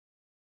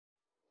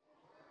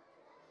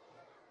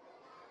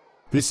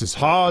This is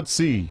Hard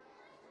C.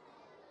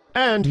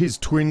 And his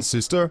twin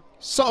sister,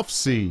 Soft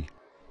C.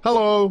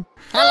 Hello.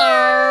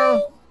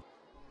 Hello.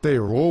 They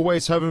are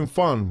always having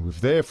fun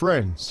with their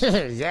friends.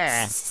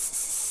 Yeah.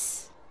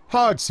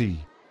 Hard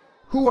C,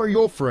 who are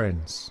your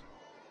friends?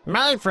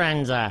 My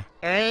friends are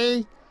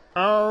A,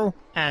 O,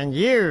 and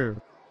U.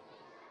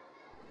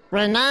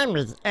 When I'm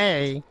with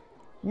A,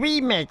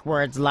 we make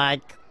words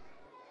like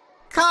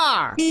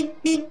car,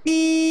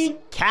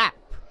 cap,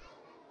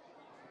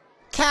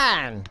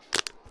 can.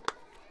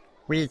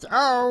 With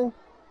O,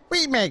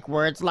 we make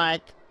words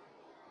like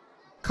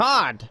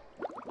cod,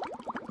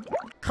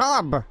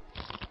 cob,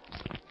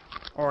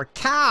 or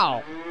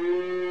cow.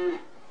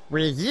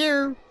 With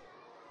U,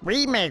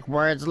 we make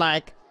words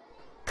like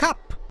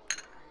cup,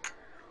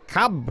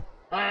 cub,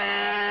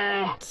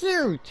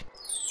 cute.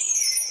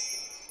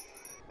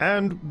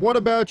 And what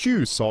about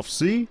you, Soft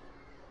C?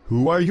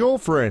 Who are your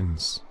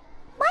friends?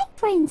 My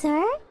friends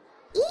are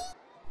E,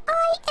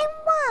 I, and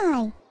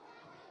Y.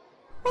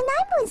 When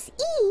I'm with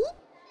E,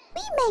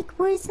 we make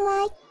words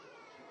like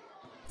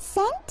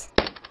scent,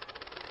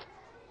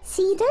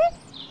 cedar,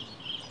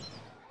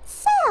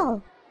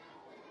 cell.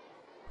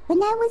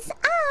 When I'm with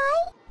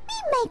I,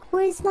 we make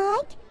words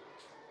like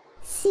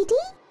city,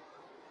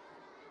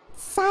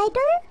 cider,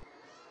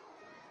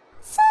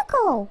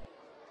 circle.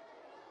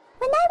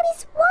 When I'm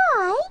with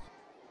Y,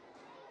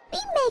 we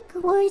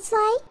make words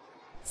like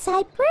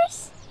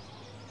cypress,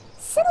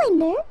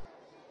 cylinder,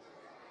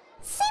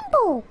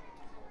 symbol.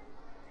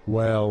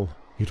 Well,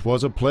 it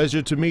was a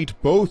pleasure to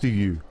meet both of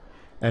you,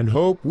 and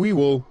hope we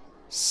will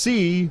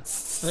see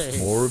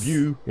more of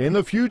you in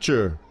the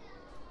future.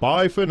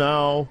 Bye for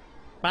now.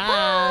 Bye.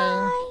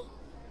 Bye.